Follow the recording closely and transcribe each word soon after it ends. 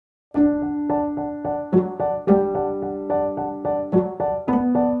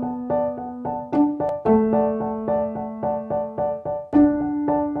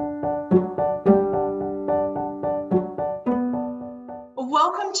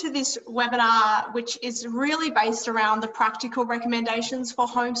to this webinar, which is really based around the practical recommendations for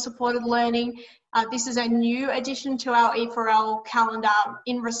home supported learning. This is a new addition to our E4L calendar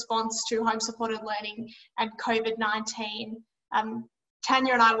in response to home supported learning and COVID-19.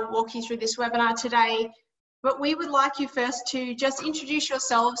 Tanya and I will walk you through this webinar today, but we would like you first to just introduce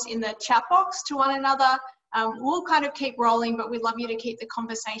yourselves in the chat box to one another. We'll kind of keep rolling, but we'd love you to keep the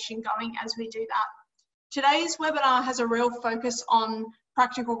conversation going as we do that. Today's webinar has a real focus on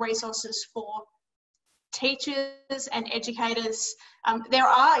practical resources for teachers and educators. There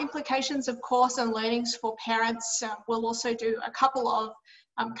are implications, of course, and learnings for parents. We'll also do a couple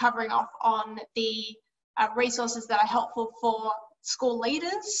of covering off on the resources that are helpful for school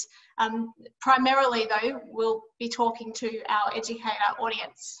leaders. Primarily, though, we'll be talking to our educator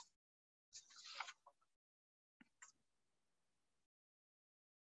audience.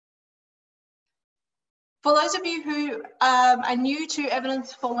 For those of you who are new to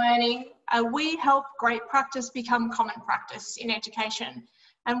Evidence for Learning, we help great practice become common practice in education.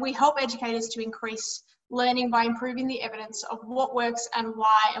 And we help educators to increase learning by improving the evidence of what works and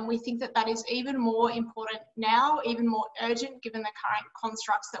why. And we think that that is even more important now, even more urgent given the current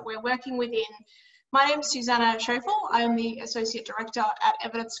constructs that we're working within. My name is Susanna Schofel. I am the Associate Director at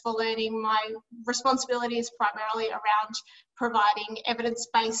Evidence for Learning. My responsibility is primarily around providing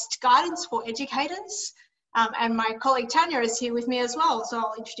evidence-based guidance for educators. And my colleague Tanya is here with me as well, so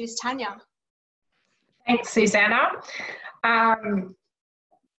I'll introduce Tanya. Thanks, Susanna.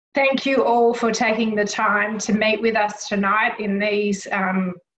 Thank you all for taking the time to meet with us tonight in these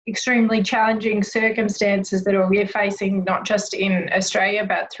extremely challenging circumstances that we're facing, not just in Australia,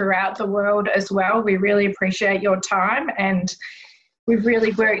 but throughout the world as well. We really appreciate your time, and we've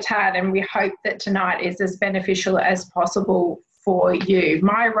really worked hard, and we hope that tonight is as beneficial as possible for you.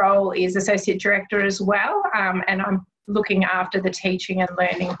 My role is Associate Director as well, and I'm looking after the Teaching and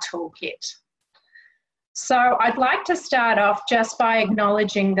Learning Toolkit. So I'd like to start off just by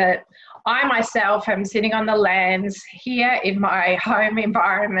acknowledging that I myself am sitting on the lands here in my home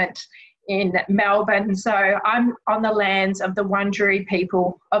environment in Melbourne. So I'm on the lands of the Wurundjeri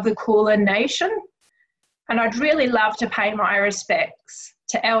people of the Kulin Nation, and I'd really love to pay my respects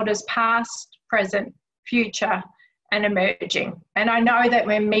to elders past, present, future, and emerging. And I know that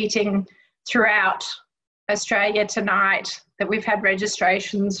we're meeting throughout Australia tonight, that we've had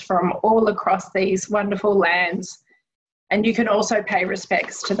registrations from all across these wonderful lands, and you can also pay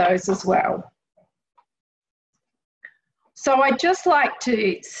respects to those as well. So I'd just like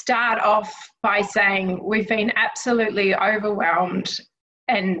to start off by saying we've been absolutely overwhelmed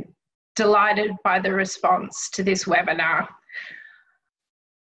and delighted by the response to this webinar.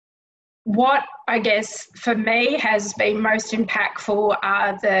 What I guess for me has been most impactful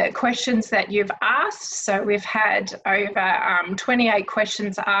are the questions that you've asked. So we've had over 28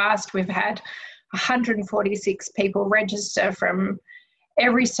 questions asked. We've had 146 people register from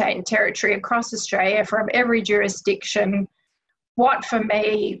every state and territory across Australia, from every jurisdiction. What for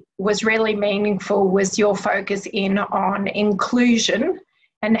me was really meaningful was your focus in on inclusion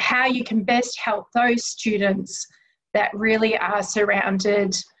and how you can best help those students that really are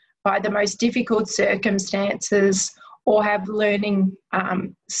surrounded by the most difficult circumstances or have learning,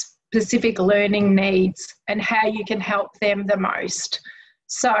 specific learning needs, and how you can help them the most.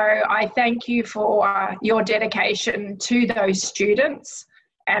 So I thank you for your dedication to those students,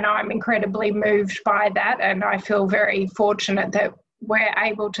 and I'm incredibly moved by that, and I feel very fortunate that we're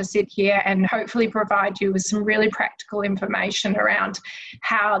able to sit here and hopefully provide you with some really practical information around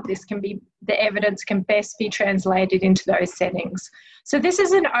how this can be, the evidence can best be translated into those settings. So this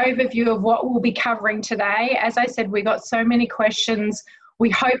is an overview of what we'll be covering today. As I said, we got so many questions.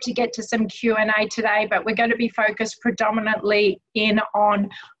 We hope to get to some Q&A today, but we're going to be focused predominantly in on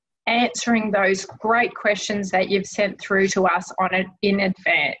answering those great questions that you've sent through to us in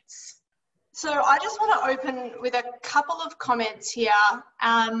advance. So I just want to open with a couple of comments here.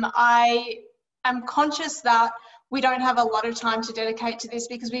 I am conscious that we don't have a lot of time to dedicate to this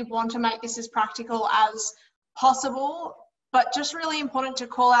because we want to make this as practical as possible, but just really important to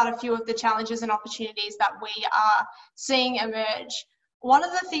call out a few of the challenges and opportunities that we are seeing emerge. One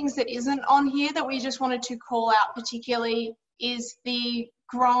of the things that isn't on here that we just wanted to call out particularly is the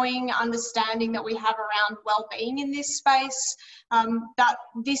growing understanding that we have around well-being in this space, that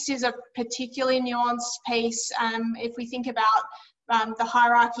this is a particularly nuanced piece. If we think about the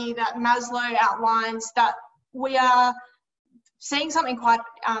hierarchy that Maslow outlines, that we are seeing something quite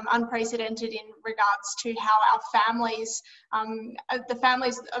unprecedented in regards to how our families, the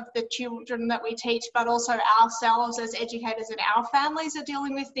families of the children that we teach, but also ourselves as educators and our families are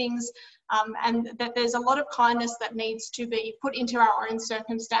dealing with things, and that there's a lot of kindness that needs to be put into our own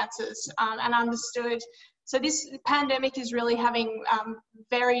circumstances and understood. So this pandemic is really having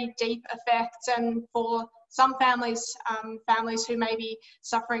very deep effects, and for some families, families who may be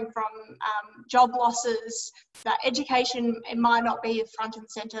suffering from job losses, that education, it might not be front and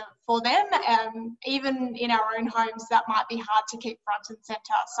centre for them. Even in our own homes, that might be hard to keep front and centre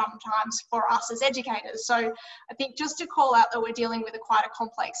sometimes for us as educators. So I think just to call out that we're dealing with quite a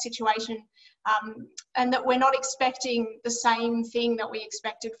complex situation, and that we're not expecting the same thing that we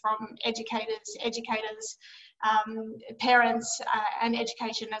expected from educators, parents and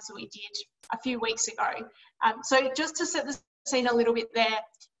education as we did a few weeks ago. So just to set the scene a little bit there,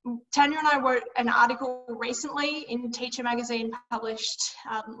 Tanya and I wrote an article recently in Teacher Magazine published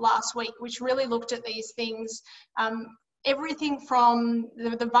last week, which really looked at these things. Everything from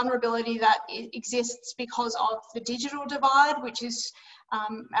the vulnerability that exists because of the digital divide, which is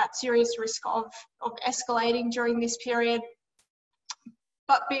at serious risk of escalating during this period.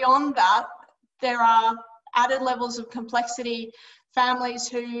 But beyond that, there are added levels of complexity, families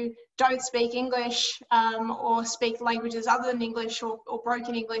who don't speak English or speak languages other than English or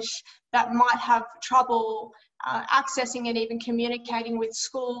broken English that might have trouble accessing and even communicating with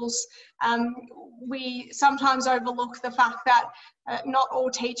schools. We sometimes overlook the fact that not all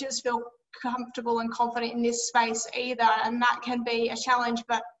teachers feel comfortable and confident in this space either, and that can be a challenge,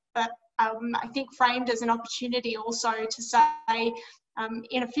 but I think framed as an opportunity also to say,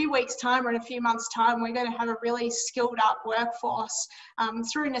 in a few weeks' time or in a few months' time, we're going to have a really skilled up workforce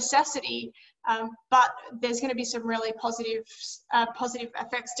through necessity, but there's going to be some really positive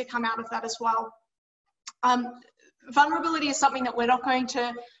effects to come out of that as well. Vulnerability is something that we're not going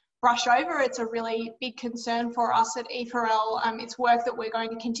to brush over. It's a really big concern for us at E4L. It's work that we're going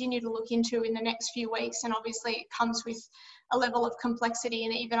to continue to look into in the next few weeks, and obviously it comes with a level of complexity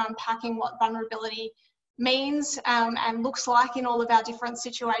and even unpacking what vulnerability means and looks like in all of our different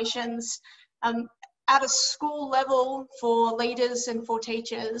situations. At a school level, for leaders and for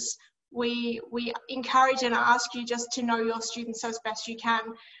teachers, we encourage and ask you just to know your students as best you can.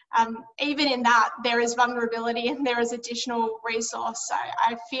 Even in that, there is vulnerability and there is additional resource.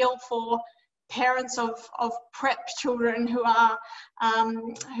 I feel for parents of prep children who are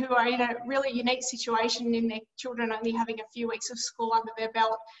in a really unique situation in their children only having a few weeks of school under their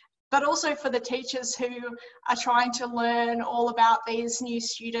belt, but also for the teachers who are trying to learn all about these new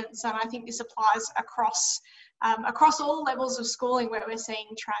students. And I think this applies across all levels of schooling where we're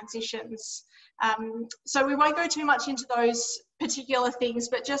seeing transitions. So we won't go too much into those particular things,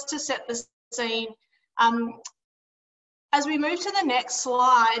 but just to set the scene, as we move to the next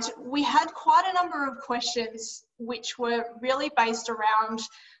slide, we had quite a number of questions which were really based around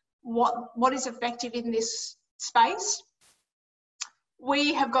what is effective in this space.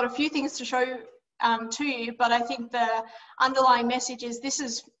 We have got a few things to show to you, but I think the underlying message is this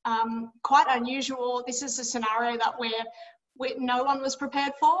is quite unusual. This is a scenario that no one was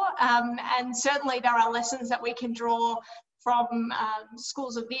prepared for, and certainly there are lessons that we can draw from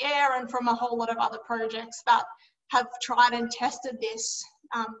Schools of the Air and from a whole lot of other projects that have tried and tested this.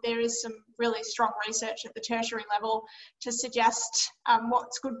 There is some really strong research at the tertiary level to suggest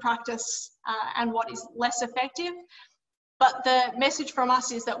what's good practice and what is less effective. But the message from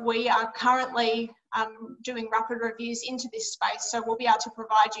us is that we are currently doing rapid reviews into this space. So we'll be able to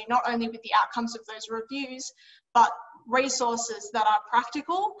provide you not only with the outcomes of those reviews, but resources that are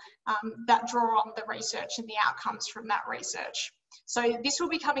practical, that draw on the research and the outcomes from that research. So this will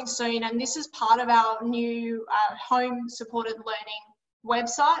be coming soon, and this is part of our new home supported learning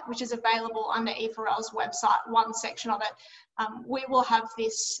website, which is available under E4L's website, one section of it. We will have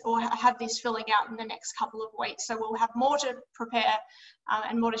this filling out in the next couple of weeks. So we'll have more to prepare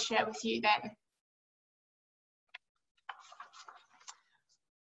and more to share with you then.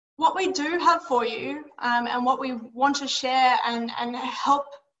 What we do have for you and what we want to share and help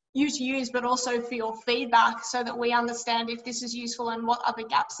you to use, but also for your feedback so that we understand if this is useful and what other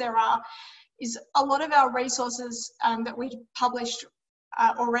gaps there are, is a lot of our resources that we published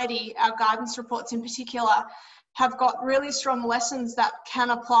already, our guidance reports in particular, have got really strong lessons that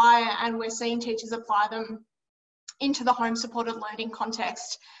can apply, and we're seeing teachers apply them into the home supported learning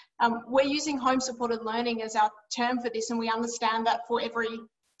context. We're using home supported learning as our term for this, and we understand that for every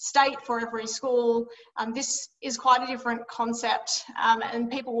state, for every school, this is quite a different concept,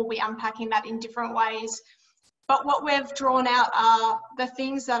 and people will be unpacking that in different ways. But what we've drawn out are the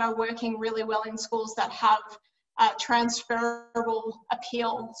things that are working really well in schools that have transferable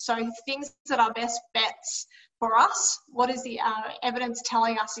appeal. So things that are best bets for us, what is the evidence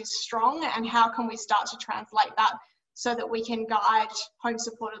telling us is strong, and how can we start to translate that so that we can guide home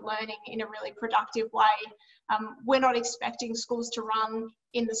supported learning in a really productive way. We're not expecting schools to run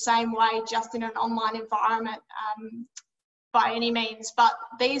in the same way just in an online environment by any means, but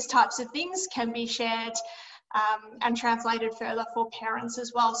these types of things can be shared and translated further for parents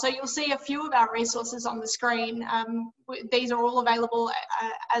as well. So you'll see a few of our resources on the screen. These are all available,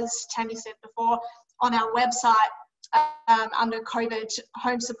 as Tanya said before, on our website under COVID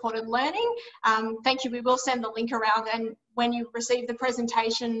home supported learning. Thank you. We will send the link around, and when you receive the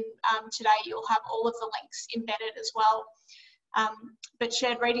presentation today, you'll have all of the links embedded as well. But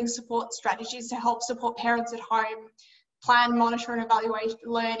shared reading support strategies to help support parents at home, plan, monitor and evaluate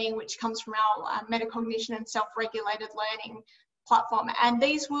learning, which comes from our metacognition and self-regulated learning platform. And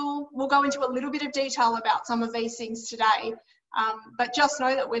these we'll go into a little bit of detail about some of these things today, but just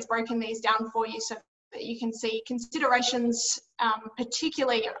know that we've broken these down for you so that you can see considerations,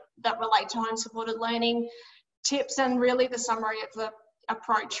 particularly that relate to home supported learning, tips, and really the summary of the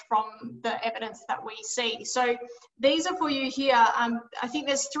approach from the evidence that we see. So these are for you here. I think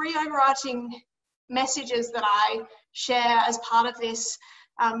there's 3 overarching messages that I share as part of this.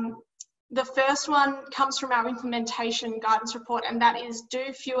 The first one comes from our implementation guidance report, and that is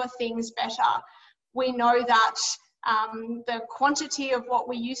do fewer things better. We know that the quantity of what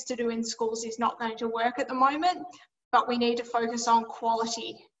we used to do in schools is not going to work at the moment, but we need to focus on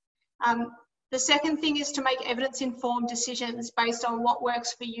quality. The second thing is to make evidence-informed decisions based on what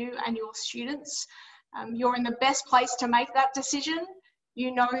works for you and your students. You're in the best place to make that decision.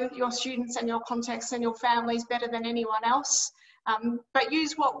 You know your students and your context and your families better than anyone else, but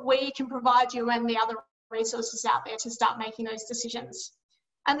use what we can provide you and the other resources out there to start making those decisions.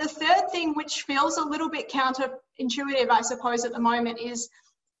 And the third thing, which feels a little bit counterintuitive, I suppose, at the moment, is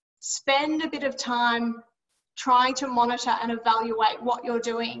spend a bit of time trying to monitor and evaluate what you're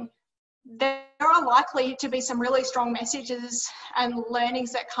doing. There are likely to be some really strong messages and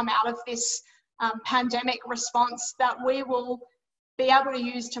learnings that come out of this pandemic response that we will be able to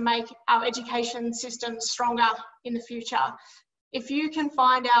use to make our education system stronger in the future. If you can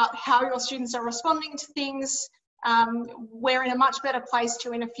find out how your students are responding to things, we're in a much better place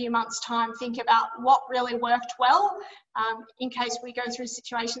to, in a few months' time, think about what really worked well in case we go through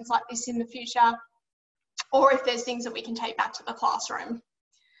situations like this in the future, or if there's things that we can take back to the classroom.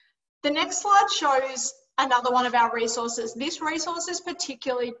 The next slide shows another one of our resources. This resource is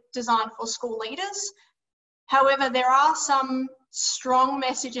particularly designed for school leaders. However, there are some strong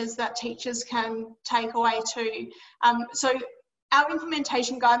messages that teachers can take away too. So our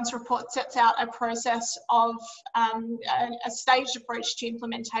implementation guidance report sets out a process of a staged approach to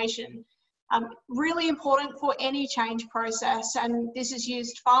implementation. Really important for any change process, and this is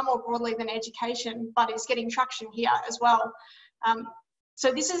used far more broadly than education, but is getting traction here as well.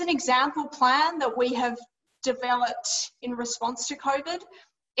 So this is an example plan that we have developed in response to COVID.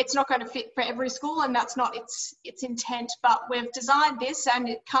 It's not going to fit for every school, and that's not its intent, but we've designed this, and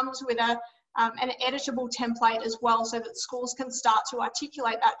it comes with an editable template as well, so that schools can start to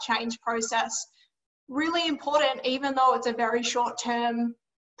articulate that change process. Really important, even though it's a very short-term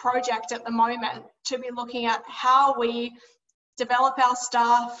project at the moment, to be looking at how we develop our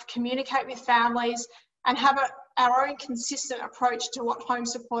staff, communicate with families, and have our own consistent approach to what home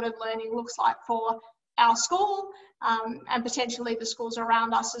supported learning looks like for our school and potentially the schools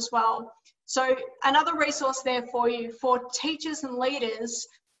around us as well. So another resource there for you, for teachers and leaders.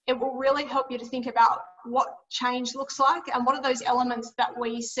 It will really help you to think about what change looks like and what are those elements that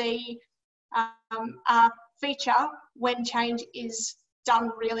we see feature when change is done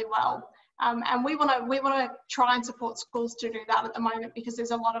really well. And we want to try and support schools to do that at the moment, because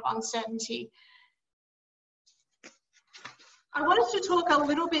there's a lot of uncertainty. I wanted to talk a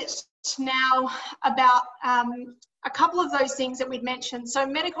little bit now about a couple of those things that we'd mentioned. So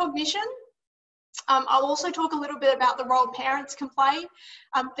metacognition. I'll also talk a little bit about the role parents can play.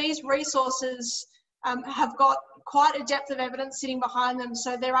 These resources have got quite a depth of evidence sitting behind them,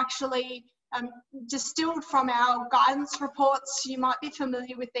 so they're actually distilled from our guidance reports. You might be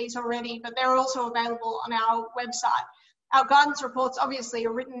familiar with these already, but they're also available on our website. Our guidance reports obviously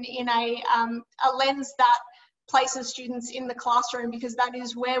are written in a lens that places students in the classroom, because that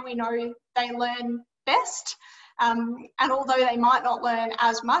is where we know they learn best. And although they might not learn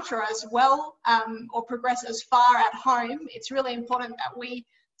as much or as well or progress as far at home, it's really important that we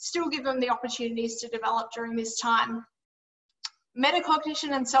still give them the opportunities to develop during this time.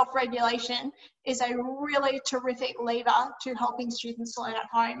 Metacognition and self-regulation is a really terrific lever to helping students learn at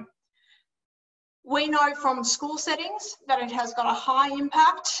home. We know from school settings that it has got a high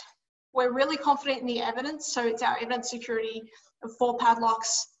impact. We're really confident in the evidence, so it's our evidence security for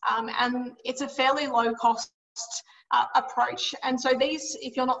padlocks, and it's a fairly low cost approach. And so these,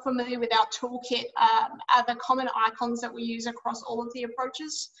 if you're not familiar with our toolkit, are the common icons that we use across all of the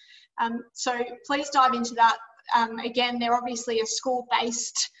approaches. So please dive into that. Again, they're obviously a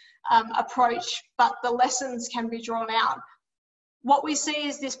school-based approach, but the lessons can be drawn out. What we see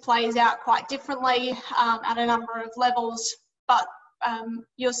is this plays out quite differently at a number of levels, but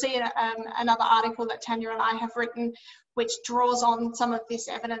you'll see another article that Tanya and I have written which draws on some of this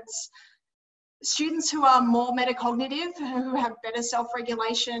evidence. Students who are more metacognitive, who have better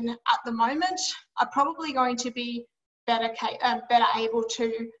self-regulation at the moment, are probably going to be better able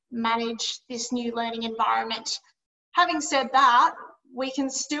to manage this new learning environment. Having said that, we can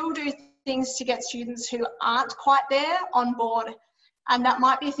still do things to get students who aren't quite there on board. And that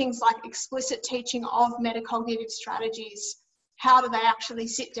might be things like explicit teaching of metacognitive strategies. How do they actually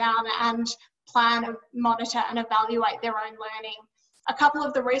sit down and plan, monitor and evaluate their own learning? A couple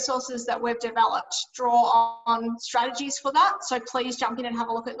of the resources that we've developed draw on strategies for that. So please jump in and have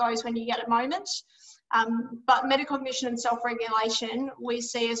a look at those when you get a moment. But metacognition and self-regulation we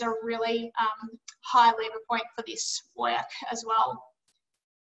see as a really high lever point for this work as well.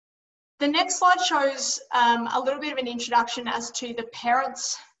 The next slide shows a little bit of an introduction as to the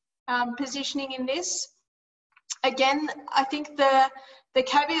parents' positioning in this. Again, I think the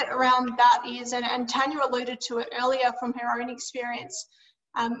caveat around that is, and Tanya alluded to it earlier from her own experience,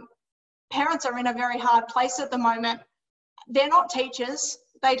 parents are in a very hard place at the moment. They're not teachers.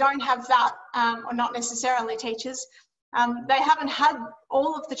 They don't have that, or not necessarily teachers. They haven't had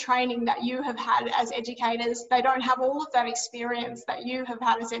all of the training that you have had as educators. They don't have all of that experience that you have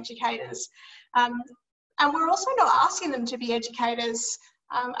had as educators. And we're also not asking them to be educators.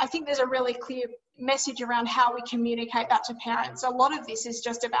 I think there's a really clear message around how we communicate that to parents. A lot of this is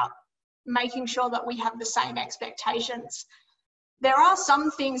just about making sure that we have the same expectations. There are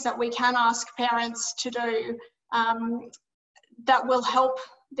some things that we can ask parents to do that will help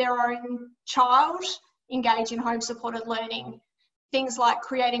their own child engage in home supported learning. Things like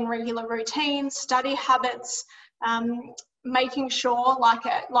creating regular routines, study habits, making sure,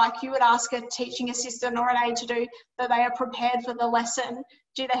 like you would ask a teaching assistant or an aide to do, that they are prepared for the lesson.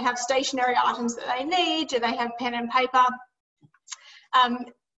 Do they have stationary items that they need? Do they have pen and paper?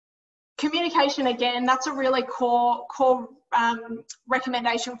 Communication, again, that's a really core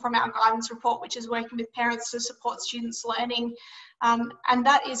recommendation from our guidance report, which is working with parents to support students' learning. And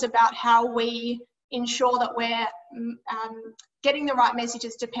that is about how we ensure that we're getting the right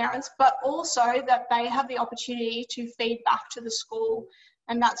messages to parents, but also that they have the opportunity to feed back to the school.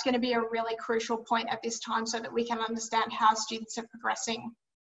 And that's going to be a really crucial point at this time so that we can understand how students are progressing.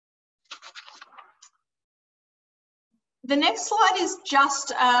 The next slide is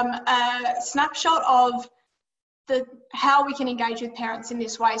just a snapshot of how we can engage with parents in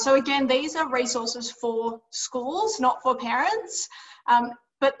this way. So again, these are resources for schools, not for parents.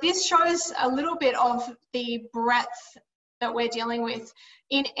 But this shows a little bit of the breadth that we're dealing with.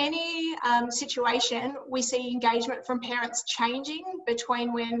 In any situation, we see engagement from parents changing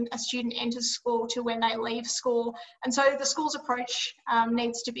between when a student enters school to when they leave school. And so the school's approach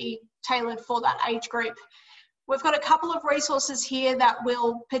needs to be tailored for that age group. We've got a couple of resources here that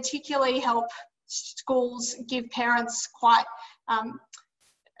will particularly help schools give parents quite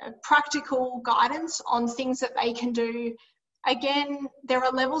practical guidance on things that they can do. Again, there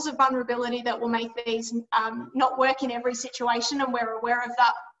are levels of vulnerability that will make these not work in every situation, and we're aware of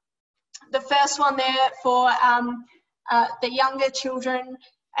that. The first one there for the younger children,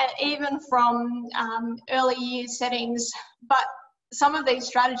 even from early years settings, but some of these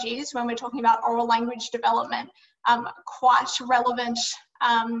strategies, when we're talking about oral language development, quite relevant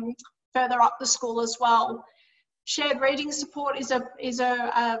further up the school as well. Shared reading support is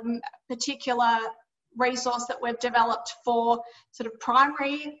a particular resource that we've developed for sort of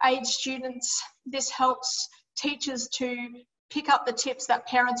primary age students. This helps teachers to pick up the tips that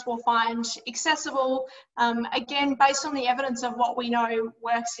parents will find accessible, again, based on the evidence of what we know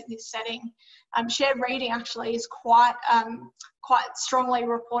works in this setting. Shared reading actually is quite strongly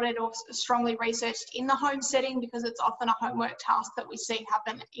reported or strongly researched in the home setting because it's often a homework task that we see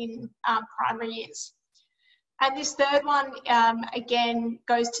happen in primary years. And this third one, again,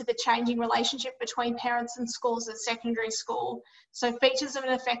 goes to the changing relationship between parents and schools at secondary school. So features of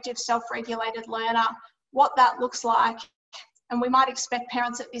an effective self-regulated learner, what that looks like. And we might expect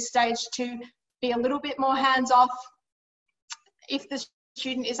parents at this stage to be a little bit more hands-off if the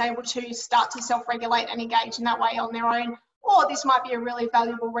student is able to start to self-regulate and engage in that way on their own. or this might be a really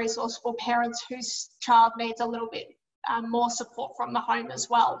valuable resource for parents whose child needs a little bit more support from the home as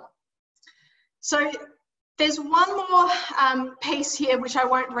well. So there's one more piece here which I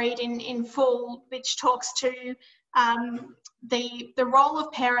won't read in full, which talks to the role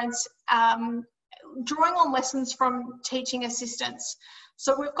of parents drawing on lessons from teaching assistants.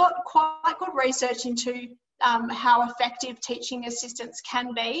 So we've got quite good research into how effective teaching assistants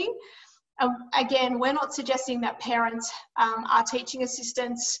can be. Again, we're not suggesting that parents are teaching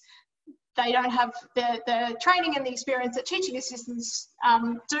assistants. They don't have the training and the experience that teaching assistants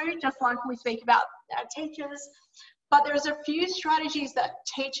do, just like we speak about teachers. But there's a few strategies that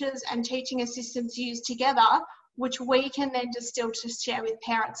teachers and teaching assistants use together, which we can then distill to share with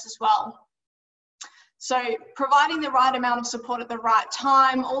parents as well. So providing the right amount of support at the right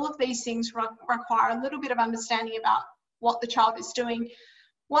time, all of these things require a little bit of understanding about what the child is doing.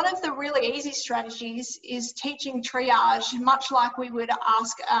 One of the really easy strategies is teaching triage, much like we would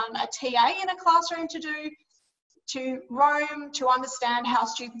ask a TA in a classroom to do, to roam, to understand how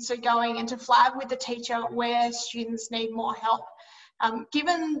students are going and to flag with the teacher where students need more help.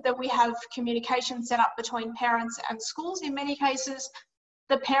 Given that we have communication set up between parents and schools in many cases,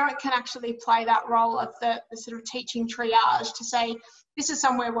 the parent can actually play that role of the sort of teaching triage to say, this is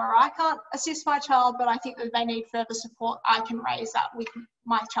somewhere where I can't assist my child, but I think that they need further support. I can raise that with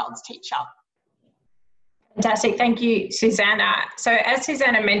my child's teacher. Fantastic. Thank you, Susanna. So as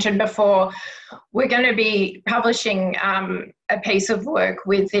Susanna mentioned before, we're going to be publishing a piece of work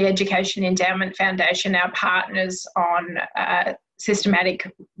with the Education Endowment Foundation, our partners, on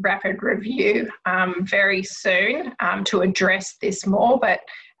systematic rapid review very soon to address this more. But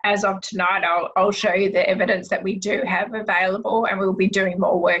as of tonight, I'll show you the evidence that we do have available, and we'll be doing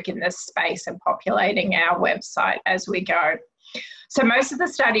more work in this space and populating our website as we go. So most of the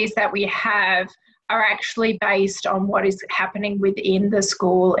studies that we have are actually based on what is happening within the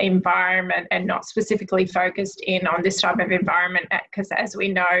school environment and not specifically focused in on this type of environment, because as we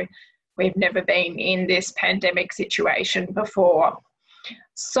know, we've never been in this pandemic situation before.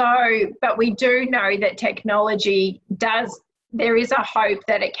 So, but we do know that technology there is a hope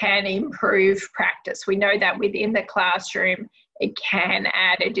that it can improve practice. We know that within the classroom, it can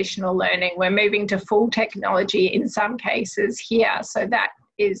add additional learning. We're moving to full technology in some cases here, so that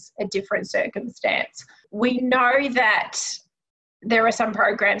is a different circumstance. We know that there are some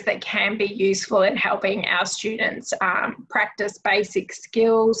programs that can be useful in helping our students practice basic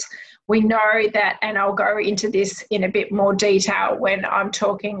skills. We know that, and I'll go into this in a bit more detail when I'm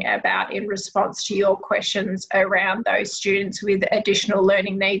talking about in response to your questions around those students with additional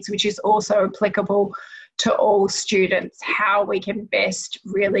learning needs, which is also applicable to all students, how we can best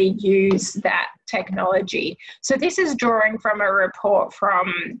really use that technology. So this is drawing from a report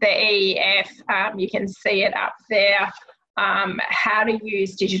from the EEF. You can see it up there. How to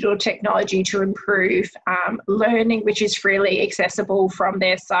use digital technology to improve learning, which is freely accessible from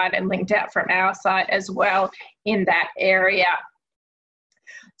their site and linked out from our site as well in that area.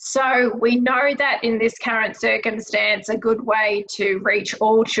 So we know that in this current circumstance, a good way to reach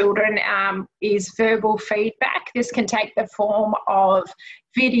all children is verbal feedback. This can take the form of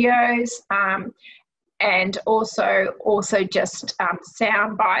videos and also just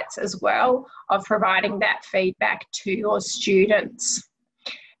sound bites as well of providing that feedback to your students.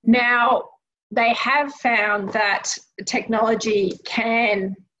 Now, they have found that technology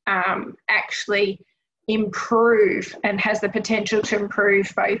can actually improve and has the potential to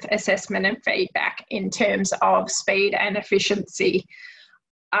improve both assessment and feedback in terms of speed and efficiency.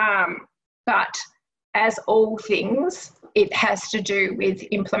 But as all things, it has to do with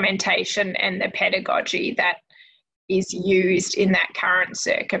implementation and the pedagogy that is used in that current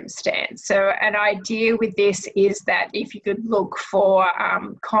circumstance. So an idea with this is that if you could look for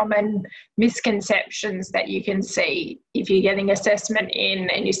common misconceptions that you can see, if you're getting assessment in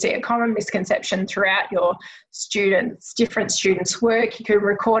and you see a common misconception throughout your students, different students' work, you could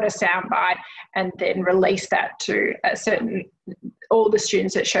record a soundbite and then release that to all the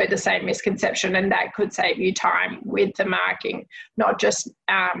students that show the same misconception, and that could save you time with the marking, not just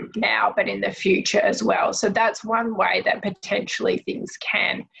now, but in the future as well. So that's one way that potentially things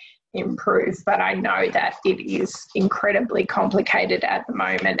can improve, but I know that it is incredibly complicated at the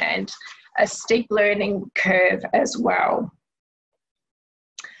moment and a steep learning curve as well.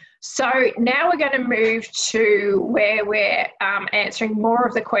 So now we're going to move to where we're answering more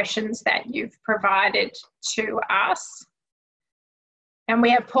of the questions that you've provided to us. And we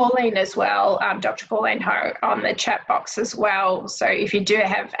have Pauline as well, Dr. Pauline Ho, on the chat box as well. So if you do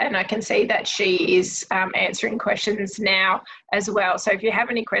have, and I can see that she is answering questions now as well. So if you have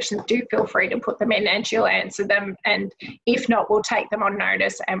any questions, do feel free to put them in and she'll answer them. And if not, we'll take them on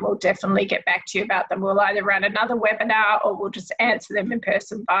notice and we'll definitely get back to you about them. We'll either run another webinar or we'll just answer them in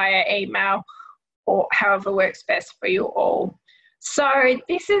person via email or however works best for you all. So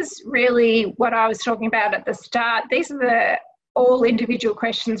this is really what I was talking about at the start. These are the all individual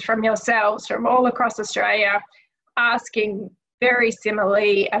questions from yourselves from all across Australia, asking very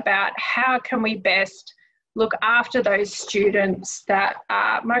similarly about how can we best look after those students that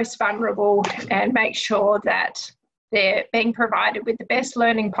are most vulnerable and make sure that they're being provided with the best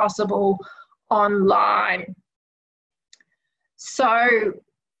learning possible online. So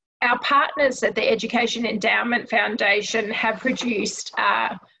our partners at the Education Endowment Foundation have produced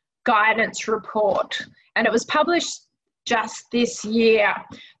a guidance report, and it was published just this year.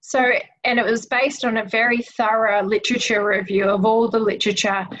 So, and it was based on a very thorough literature review of all the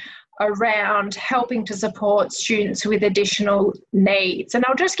literature around helping to support students with additional needs. And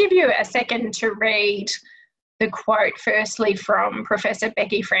I'll just give you a second to read the quote firstly from Professor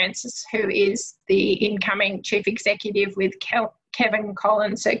Becky Francis, who is the incoming Chief Executive with Kevin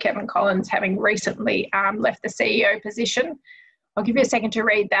Collins, Sir Kevin Collins, having recently left the CEO position. I'll give you a second to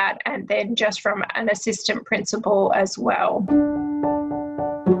read that, and then just from an assistant principal as well.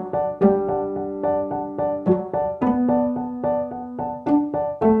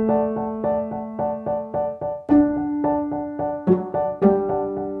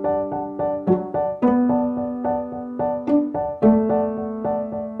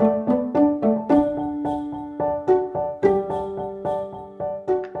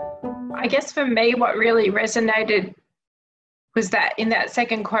 I guess for me, what really resonated was that in that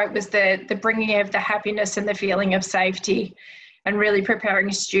second quote was the bringing of the happiness and the feeling of safety, and really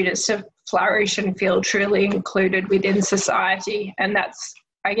preparing students to flourish and feel truly included within society. And that's,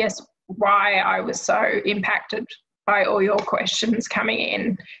 I guess, why I was so impacted by all your questions coming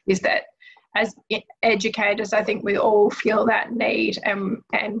in, is that as educators, I think we all feel that need and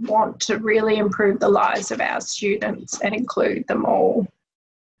want to really improve the lives of our students and include them all.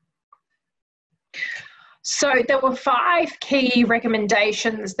 So there were 5 key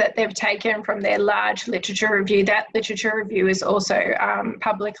recommendations that they've taken from their large literature review. That literature review is also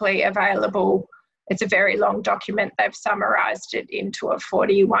publicly available. It's a very long document. They've summarised it into a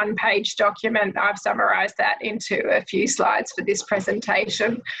 41-page document. I've summarised that into a few slides for this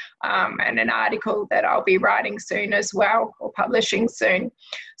presentation, and an article that I'll be writing soon as well, or publishing soon.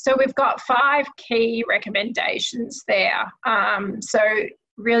 So we've got 5 key recommendations there. So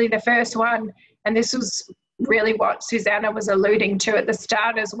really the first one, and this was really what Susanna was alluding to at the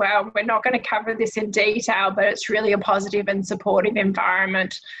start as well. We're not going to cover this in detail, but it's really a positive and supportive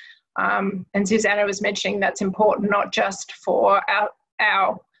environment. And Susanna was mentioning that's important not just for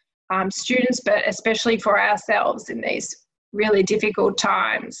our students, but especially for ourselves in these really difficult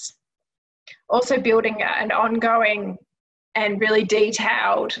times. Also building an ongoing and really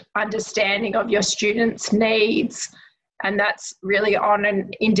detailed understanding of your students' needs. And that's really on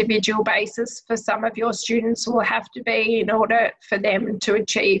an individual basis. For some of your students will have to be in order for them to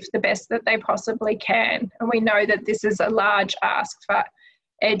achieve the best that they possibly can. And we know that this is a large ask for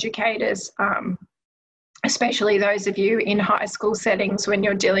educators, especially those of you in high school settings when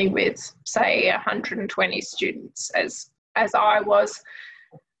you're dealing with, say, 120 students, as I was.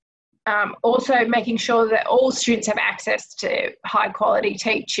 Also making sure that all students have access to high quality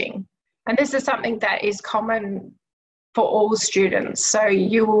teaching. And this is something that is common for all students. So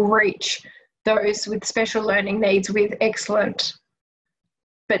you will reach those with special learning needs with excellent,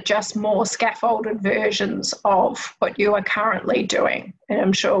 but just more scaffolded versions of what you are currently doing. And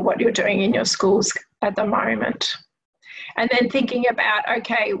I'm sure what you're doing in your schools at the moment. And then thinking about,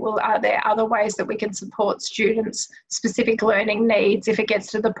 okay, well, are there other ways that we can support students' specific learning needs if it gets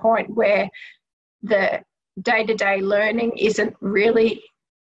to the point where the day-to-day learning isn't really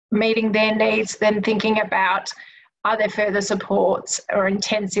meeting their needs? Then thinking about, are there further supports or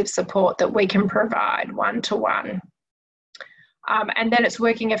intensive support that we can provide one-to-one? And then it's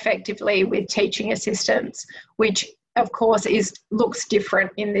working effectively with teaching assistants, which of course looks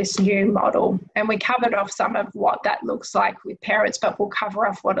different in this new model. And we covered off some of what that looks like with parents, but we'll cover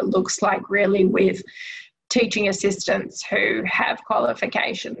off what it looks like really with teaching assistants who have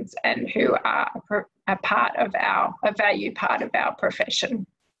qualifications and who are a valued part of our profession.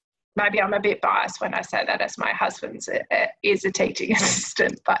 Maybe I'm a bit biased when I say that, as my husband is a teaching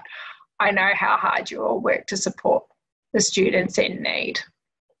assistant, but I know how hard you all work to support the students in need.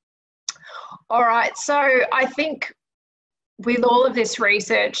 All right, so I think with all of this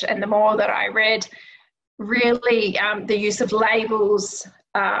research and the more that I read, really the use of labels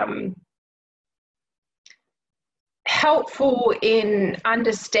helpful in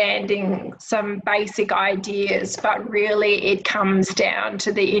understanding some basic ideas, but really it comes down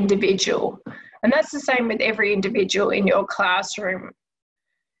to the individual. And that's the same with every individual in your classroom.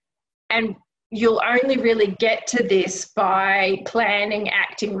 And you'll only really get to this by planning,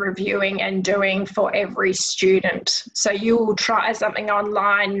 acting, reviewing, and doing for every student. So you'll try something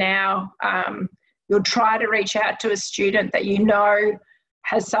online now. You'll try to reach out to a student that you know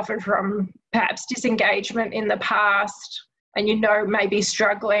has suffered from perhaps disengagement in the past and you know may be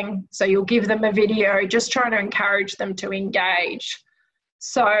struggling. So you'll give them a video, just trying to encourage them to engage.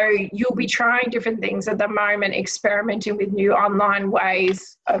 So you'll be trying different things at the moment, experimenting with new online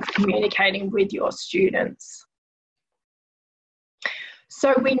ways of communicating with your students.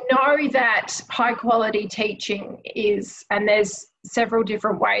 So we know that high quality teaching is, and there's several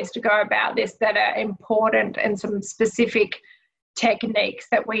different ways to go about this that are important, and some specific techniques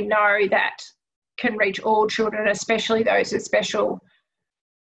that we know that can reach all children, especially those with special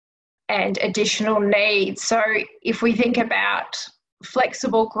and additional needs. So if we think about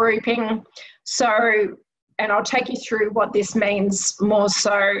flexible grouping, and I'll take you through what this means more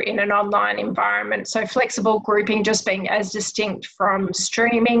so in an online environment. So flexible grouping just being as distinct from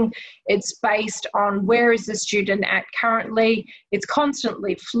streaming. It's based on where is the student at currently. It's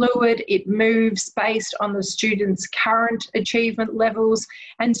constantly fluid. It moves based on the student's current achievement levels,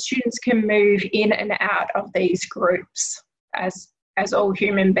 and students can move in and out of these groups as all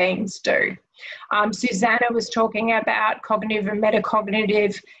human beings do. Susanna was talking about cognitive and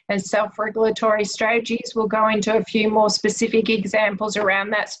metacognitive and self-regulatory strategies. We'll go into a few more specific examples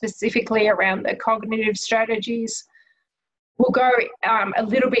around that, specifically around the cognitive strategies. We'll go a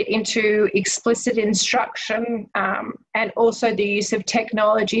little bit into explicit instruction and also the use of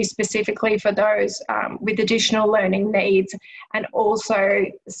technology specifically for those with additional learning needs, and also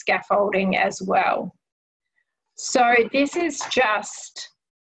scaffolding as well. So this is just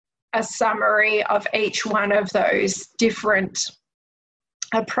a summary of each one of those different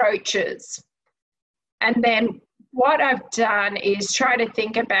approaches. And then what I've done is try to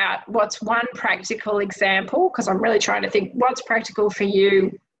think about what's one practical example, because I'm really trying to think what's practical for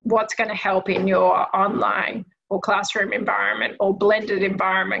you, what's going to help in your online or classroom environment or blended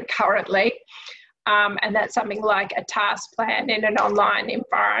environment currently. And that's something like a task plan in an online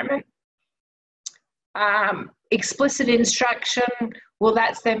environment. Explicit instruction, well,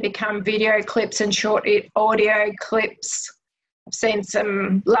 that's then become video clips and short audio clips. I've seen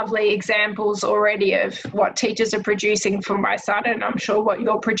some lovely examples already of what teachers are producing for my son, and I'm sure what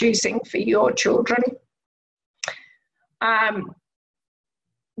you're producing for your children.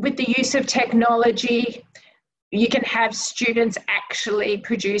 With the use of technology, you can have students actually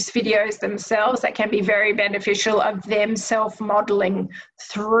produce videos themselves that can be very beneficial of them self-modelling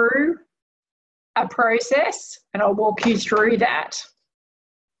through a process, and I'll walk you through that.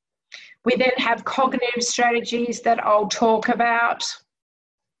 We then have cognitive strategies that I'll talk about.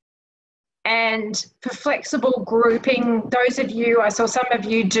 And for flexible grouping, those of you, I saw some of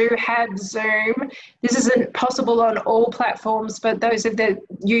you do have Zoom. This isn't possible on all platforms, but those of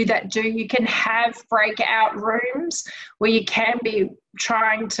you that do, you can have breakout rooms where you can be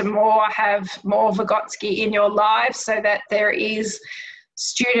trying to have more Vygotsky in your life, so that there is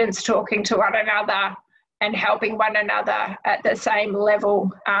students talking to one another and helping one another at the same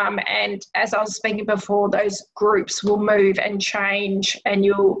level. And as I was speaking before, those groups will move and change, and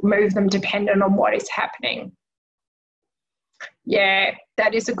you'll move them dependent on what is happening. Yeah,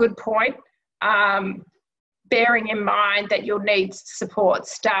 that is a good point. Bearing in mind that you'll need support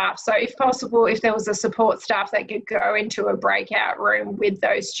staff. So if possible, if there was a support staff that could go into a breakout room with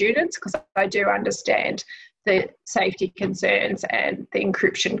those students, because I do understand the safety concerns and the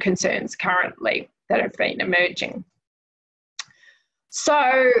encryption concerns currently that have been emerging. So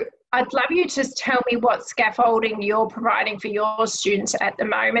I'd love you to tell me what scaffolding you're providing for your students at the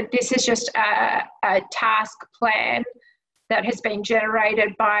moment. This is just a task plan that has been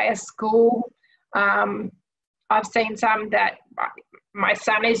generated by a school. I've seen some that my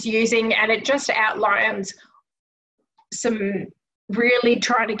son is using, and it just outlines some really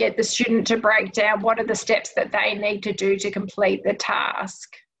trying to get the student to break down what are the steps that they need to do to complete the task.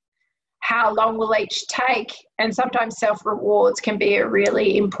 How long will each take? And sometimes self-rewards can be a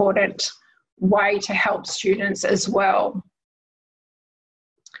really important way to help students as well.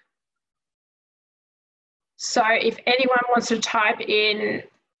 So if anyone wants to type in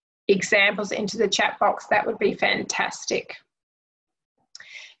examples into the chat box, that would be fantastic.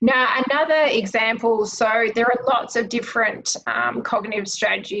 Now, another example, so there are lots of different cognitive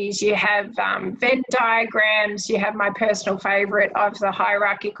strategies. You have Venn diagrams, you have my personal favourite of the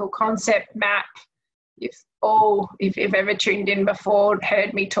hierarchical concept map. If you've ever tuned in before,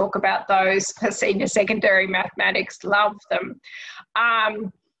 heard me talk about those for senior secondary mathematics, love them.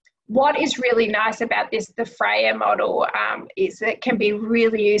 What is really nice about the Freya model is that it can be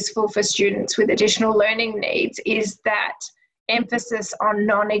really useful for students with additional learning needs is that emphasis on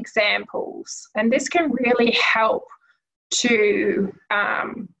non-examples. And this can really help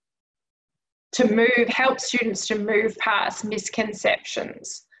help students to move past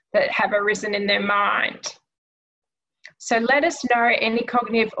misconceptions that have arisen in their mind. So let us know any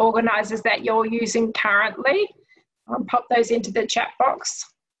cognitive organisers that you're using currently. I'll pop those into the chat box.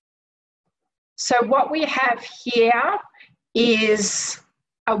 So what we have here is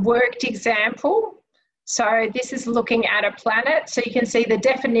a worked example. So this is looking at a planet. So you can see the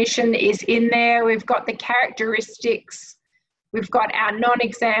definition is in there. We've got the characteristics, we've got our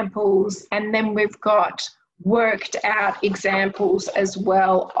non-examples, and then we've got worked out examples as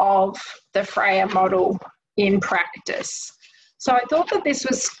well of the Freya model in practice. So I thought that this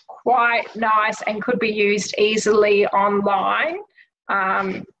was quite nice and could be used easily online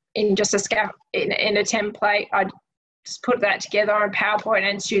in just in a template. I'd just put that together on PowerPoint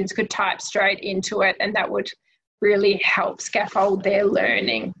and students could type straight into it, and that would really help scaffold their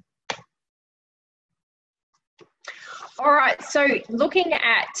learning. All right, so looking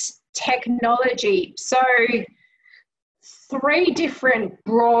at technology. So 3 different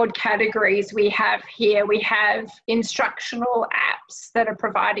broad categories we have here. We have instructional apps that are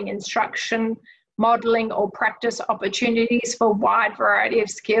providing instruction, modelling or practice opportunities for a wide variety of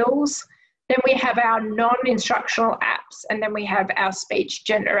skills. Then we have our non-instructional apps, and then we have our speech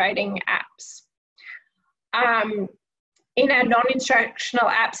generating apps. In our non-instructional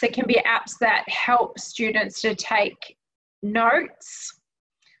apps, there can be apps that help students to take notes,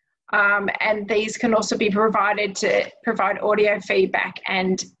 and these can also be provided to provide audio feedback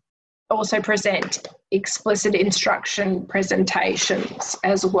and also present explicit instruction presentations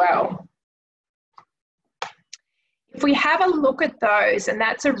as well. If we have a look at those, and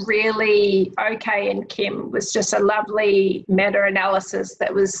that's a really, OK and Kim was just a lovely meta-analysis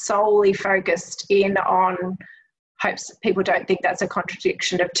that was solely focused in on, hope people don't think that's a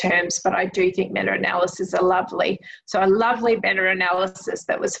contradiction of terms, but I do think meta-analysis are lovely. So a lovely meta-analysis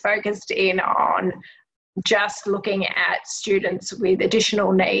that was focused in on just looking at students with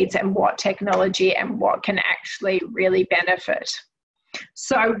additional needs and what technology and what can actually really benefit.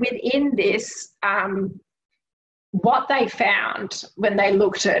 So within this, what they found when they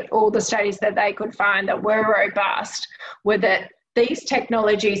looked at all the studies that they could find that were robust were that these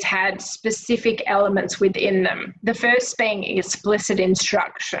technologies had specific elements within them. The first being explicit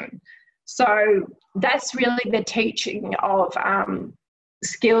instruction. So that's really the teaching of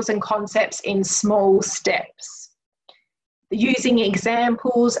skills and concepts in small steps. Using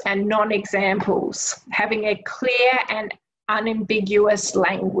examples and non-examples, having a clear and unambiguous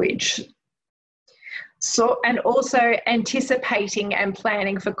language. So, and also anticipating and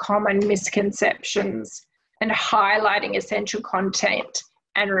planning for common misconceptions and highlighting essential content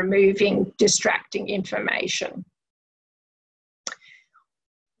and removing distracting information.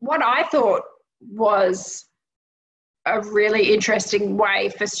 What I thought was a really interesting way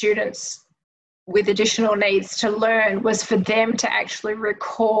for students with additional needs to learn was for them to actually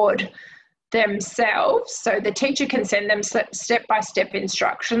record themselves. So the teacher can send them step-by-step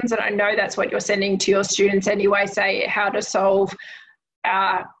instructions, and I know that's what you're sending to your students anyway, say how to solve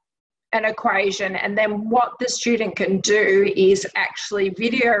an equation, and then what the student can do is actually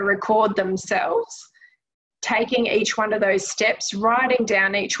video record themselves taking each one of those steps, writing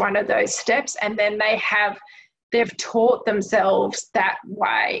down each one of those steps, and then they've taught themselves that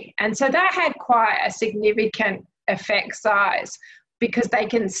way. And so that had quite a significant effect size because they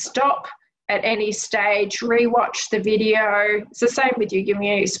can stop at any stage, rewatch the video. It's the same with you giving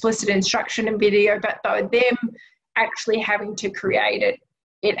explicit instruction in video, but though them actually having to create it,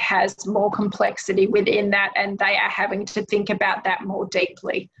 it has more complexity within that, and they are having to think about that more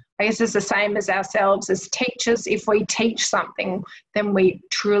deeply. I guess it's the same as ourselves as teachers. If we teach something, then we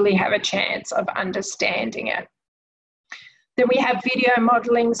truly have a chance of understanding it. Then we have video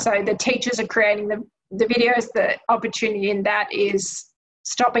modelling. So the teachers are creating the videos. The opportunity in that is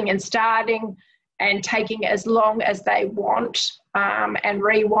stopping and starting and taking as long as they want and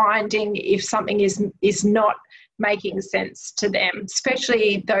rewinding if something is not making sense to them,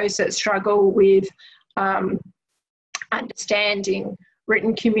 especially those that struggle with understanding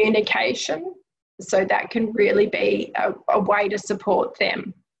written communication. So that can really be a way to support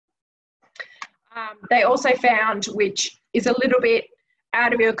them. They also found, which is a little bit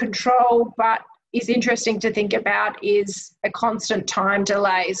out of your control, but is interesting to think about, is a constant time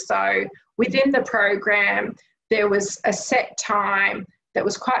delay. So within the program, there was a set time that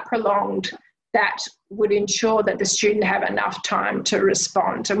was quite prolonged that would ensure that the student have enough time to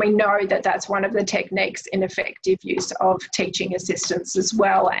respond. And we know that that's one of the techniques in effective use of teaching assistants as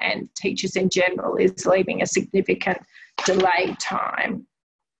well, and teachers in general, is leaving a significant delay time.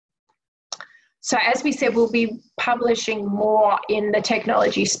 So as we said, we'll be publishing more in the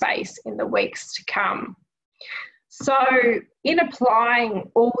technology space in the weeks to come. So in applying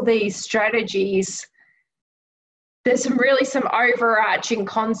all these strategies, there's some overarching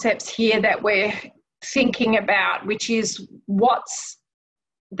concepts here that we're thinking about, which is what's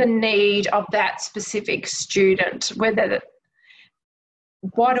the need of that specific student,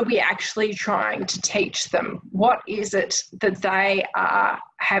 what are we actually trying to teach them? What is it that they are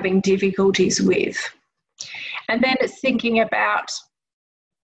having difficulties with? And then it's thinking about,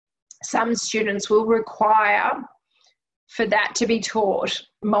 some students will require for that to be taught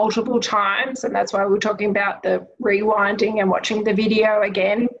multiple times, and that's why we're talking about the rewinding and watching the video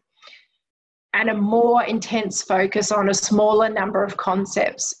again, and a more intense focus on a smaller number of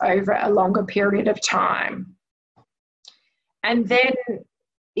concepts over a longer period of time. And then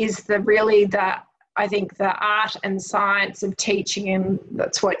is I think the art and science of teaching, and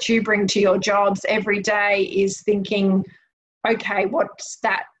that's what you bring to your jobs every day, is thinking, okay, what's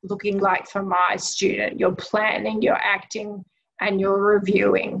that looking like for my student? You're planning, you're acting, and you're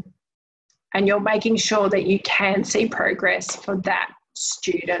reviewing, and you're making sure that you can see progress for that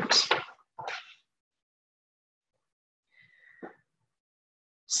student.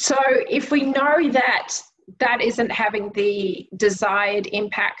 So if we know that that isn't having the desired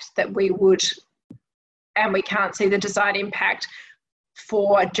impact that we would, and we can't see the desired impact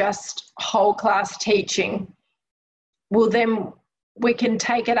for just whole class teaching, well, then we can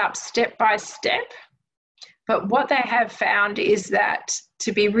take it up step by step. But what they have found is that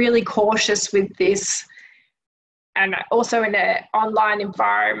to be really cautious with this, and also in an online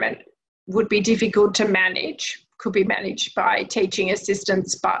environment, would be difficult to manage, could be managed by teaching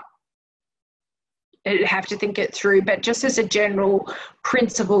assistants, but you'd have to think it through. But just as a general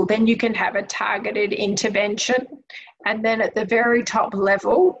principle, then you can have a targeted intervention. And then at the very top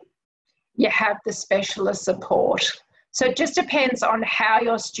level, you have the specialist support. So it just depends on how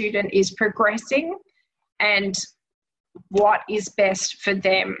your student is progressing and what is best for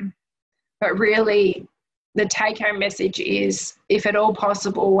them. But really, the take-home message is, if at all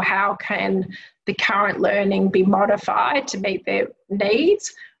possible, how can the current learning be modified to meet their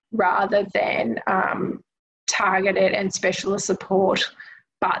needs, rather than targeted and specialist support,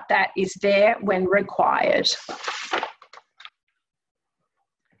 but that is there when required.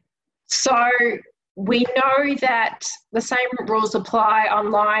 So we know that the same rules apply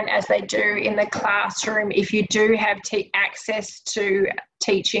online as they do in the classroom if you do have access to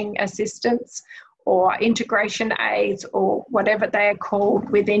teaching assistants or integration aids or whatever they are called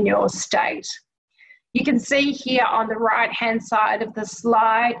within your state. You can see here on the right-hand side of the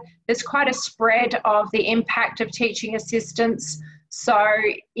slide, there's quite a spread of the impact of teaching assistants. So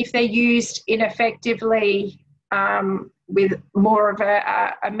if they're used ineffectively with more of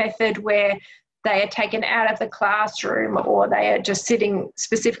a method where they are taken out of the classroom, or they are just sitting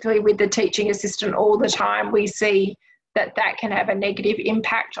specifically with the teaching assistant all the time, we see that that can have a negative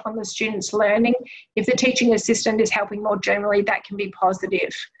impact on the student's learning. If the teaching assistant is helping more generally, that can be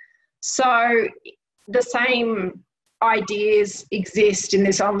positive. So the same ideas exist in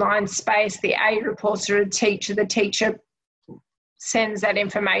this online space. The aid reports to the teacher sends that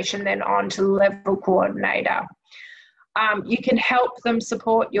information then on to the level coordinator. You can help them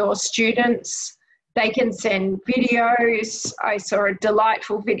support your students. They can send videos. I saw a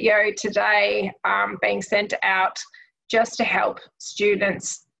delightful video today being sent out just to help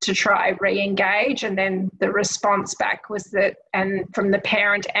students to try re-engage, and then the response back was that, and from the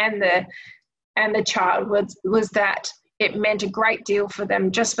parent and the child was that it meant a great deal for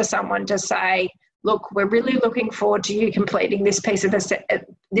them just for someone to say, look, we're really looking forward to you completing this piece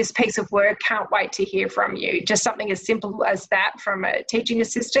of work. Can't wait to hear from you. Just something as simple as that from a teaching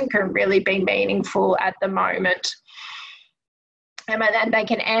assistant can really be meaningful at the moment. And then they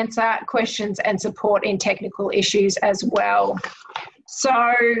can answer questions and support in technical issues as well. So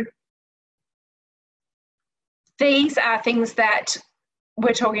these are things that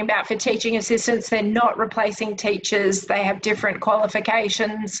we're talking about for teaching assistants. They're not replacing teachers. They have different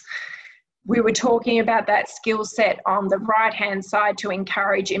qualifications. We were talking about that skill set on the right-hand side to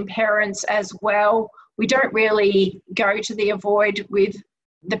encourage in parents as well. We don't really go to the avoid with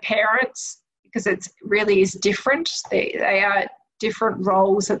the parents. because it really is different. They are different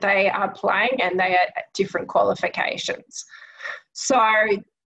roles that they are playing, and they are different qualifications. So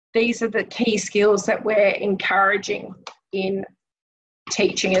these are the key skills that we're encouraging in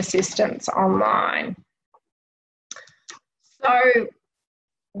teaching assistants online. So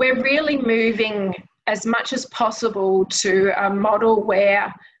we're really moving as much as possible to a model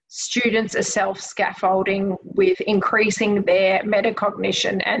where students are self-scaffolding with increasing their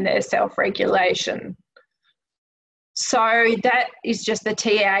metacognition and their self-regulation. So that is just the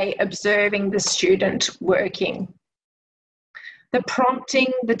TA observing the student working. The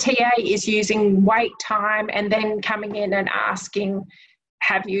prompting, the TA is using wait time and then coming in and asking,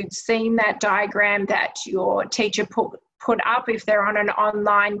 have you seen that diagram that your teacher put up if they're on an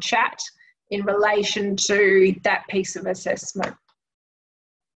online chat in relation to that piece of assessment?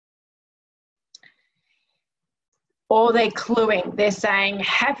 Or they're cluing, they're saying,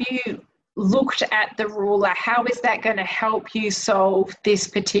 have you looked at the ruler? How is that going to help you solve this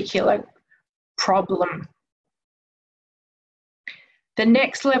particular problem? The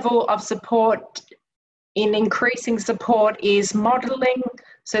next level of support in increasing support is modelling.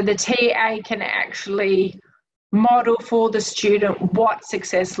 So the TA can actually model for the student what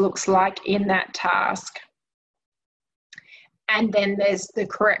success looks like in that task. And then there's the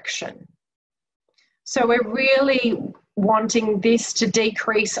correction. So we're really wanting this to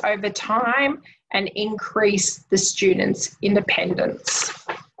decrease over time and increase the students' independence.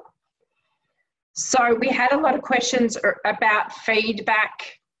 So we had a lot of questions about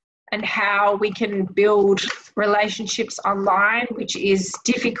feedback and how we can build relationships online, which is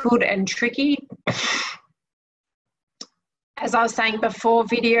difficult and tricky. As I was saying before,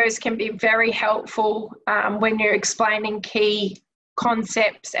 videos can be very helpful when you're explaining key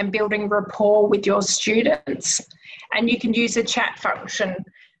concepts and building rapport with your students. And you can use the chat function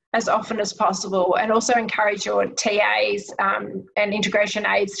as often as possible, and also encourage your TAs and integration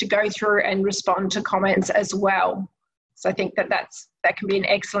aides to go through and respond to comments as well. So I think that can be an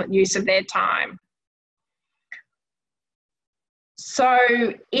excellent use of their time. So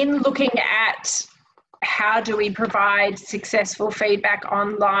in looking at how do we provide successful feedback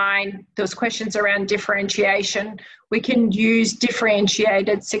online, those questions around differentiation, we can use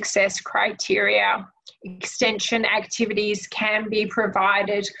differentiated success criteria. Extension activities can be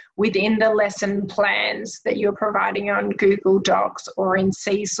provided within the lesson plans that you're providing on Google Docs or in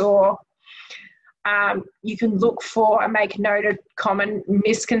Seesaw. You can look for and make note of common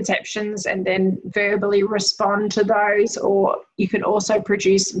misconceptions and then verbally respond to those, or you can also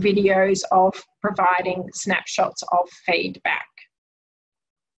produce videos of providing snapshots of feedback.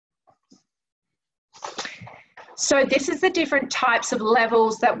 So this is the different types of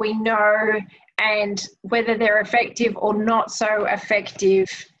levels that we know and whether they're effective or not so effective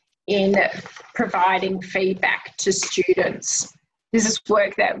in providing feedback to students. This is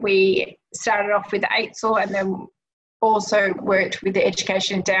work that we started off with AITSL and then also worked with the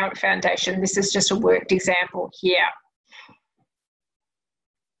Education Endowment Foundation. This is just a worked example here.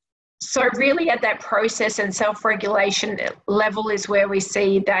 So really at that process and self-regulation level is where we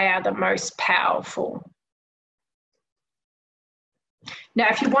see they are the most powerful. Now,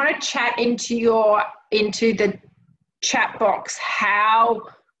 if you want to chat into the chat box, how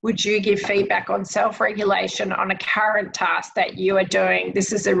would you give feedback on self-regulation on a current task that you are doing?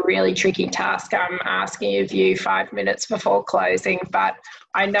 This is a really tricky task I'm asking of you 5 minutes before closing, but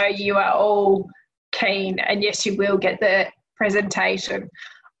I know you are all keen, and yes, you will get the presentation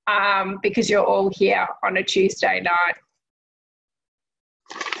because you're all here on a Tuesday night.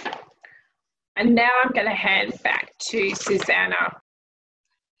 And now I'm going to hand back to Susanna.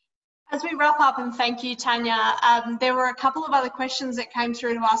 As we wrap up, and thank you, Tanya, there were a couple of other questions that came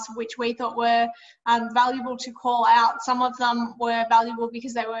through to us which we thought were valuable to call out. Some of them were valuable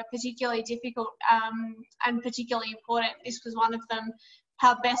because they were particularly difficult and particularly important. This was one of them,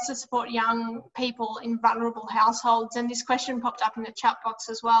 how best to support young people in vulnerable households. And this question popped up in the chat box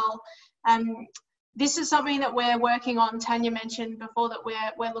as well. This is something that we're working on. Tanya mentioned before that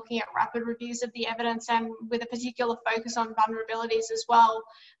we're looking at rapid reviews of the evidence and with a particular focus on vulnerabilities as well.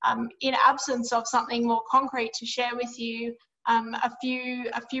 In absence of something more concrete to share with you, a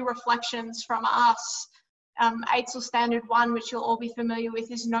few reflections from us. AITSL Standard 1, which you'll all be familiar with,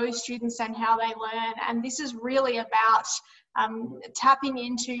 is know students and how they learn. And this is really about tapping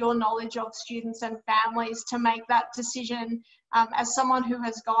into your knowledge of students and families to make that decision as someone who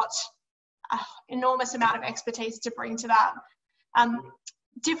has got enormous amount of expertise to bring to that.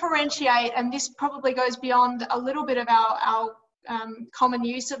 Differentiate, and this probably goes beyond a little bit of our common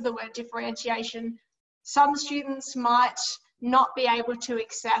use of the word differentiation. Some students might not be able to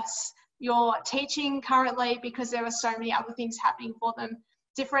access you're teaching currently because there are so many other things happening for them.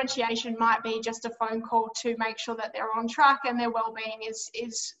 Differentiation might be just a phone call to make sure that they're on track and their wellbeing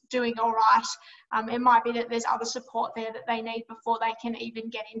is doing all right. It might be that there's other support there that they need before they can even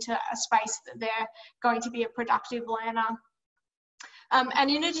get into a space that they're going to be a productive learner. And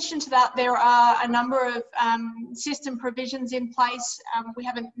in addition to that, there are a number of system provisions in place. We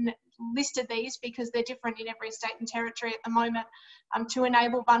haven't listed these because they're different in every state and territory at the moment, to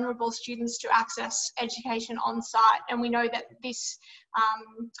enable vulnerable students to access education on site. And we know that this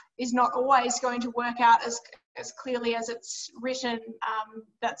is not always going to work out as clearly as it's written,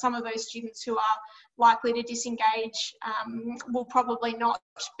 that some of those students who are likely to disengage will probably not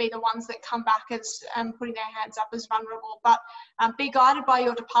be the ones that come back as putting their hands up as vulnerable, but be guided by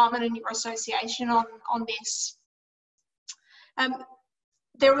your department and your association on this.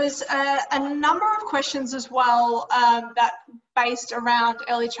 There was a number of questions as well that based around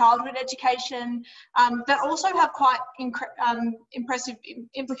early childhood education that also have quite impressive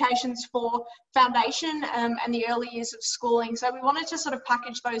implications for foundation and the early years of schooling. So we wanted to sort of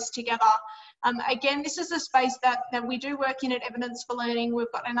package those together. Again, this is a space that we do work in at Evidence for Learning.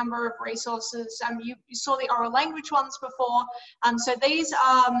 We've got a number of resources. You saw the oral language ones before. So these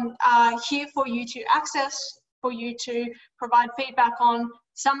are here for you to access, for you to provide feedback on.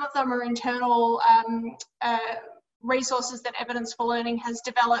 Some of them are internal resources that Evidence for Learning has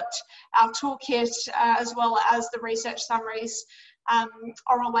developed, our toolkit, as well as the research summaries,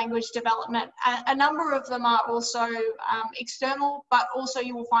 oral language development. A number of them are also external, but also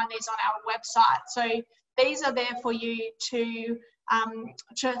you will find these on our website. So these are there for you to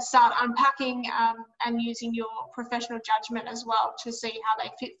start unpacking and using your professional judgment as well to see how they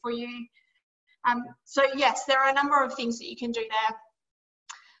fit for you. So yes, there are a number of things that you can do there.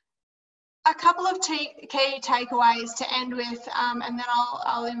 A couple of key takeaways to end with, and then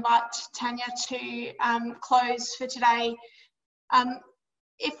I'll invite Tanya to close for today.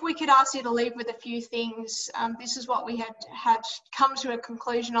 If we could ask you to leave with a few things, this is what we had come to a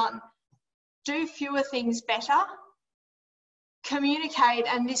conclusion on. Do fewer things better. Communicate,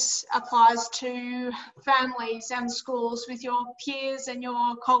 and this applies to families and schools with your peers and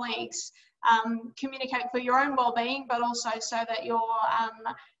your colleagues. Communicate for your own well-being, but also so that you're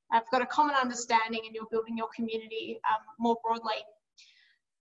have got a common understanding and you're building your community more broadly.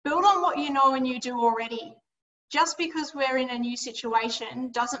 Build on what you know and you do already. Just because we're in a new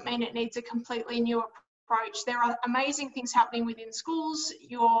situation doesn't mean it needs a completely new approach. There are amazing things happening within schools.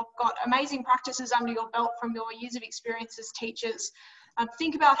 You've got amazing practices under your belt from your years of experience as teachers.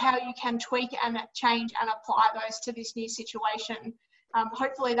 Think about how you can tweak and change and apply those to this new situation.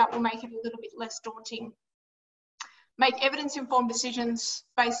 Hopefully that will make it a little bit less daunting. Make evidence-informed decisions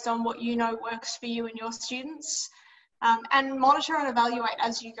based on what you know works for you and your students, and monitor and evaluate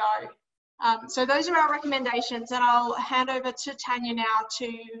as you go. So those are our recommendations, and I'll hand over to Tanya now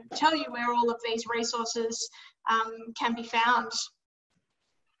to tell you where all of these resources can be found.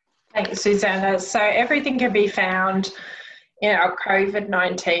 Thanks, Susanna. So everything can be found in our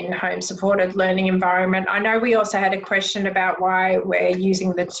COVID-19 home supported learning environment. I know we also had a question about why we're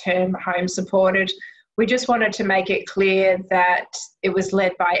using the term home supported. We just wanted to make it clear that it was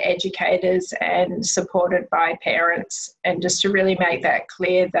led by educators and supported by parents, and just to really make that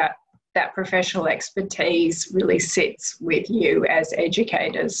clear that that professional expertise really sits with you as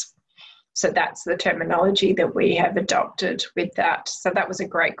educators. So that's the terminology that we have adopted with that. So that was a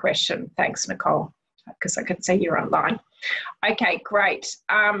great question. Thanks, Nicole, because I could see you're online. Okay, great.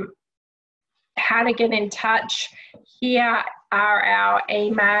 How to get in touch. Here are our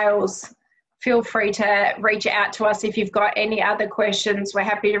emails. Feel free to reach out to us if you've got any other questions. We're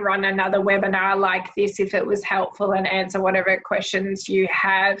happy to run another webinar like this if it was helpful and answer whatever questions you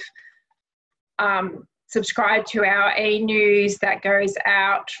have. Subscribe to our e-news that goes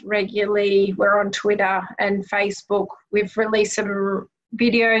out regularly. We're on Twitter and Facebook. We've released some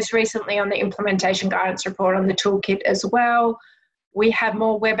videos recently on the implementation guidance report on the toolkit as well. We have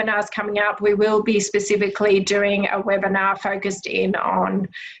more webinars coming up. We will be specifically doing a webinar focused in on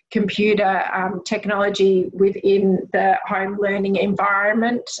computer technology within the home learning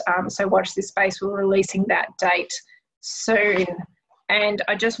environment. So watch this space. We're releasing that date soon. And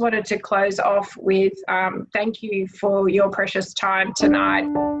I just wanted to close off with thank you for your precious time tonight.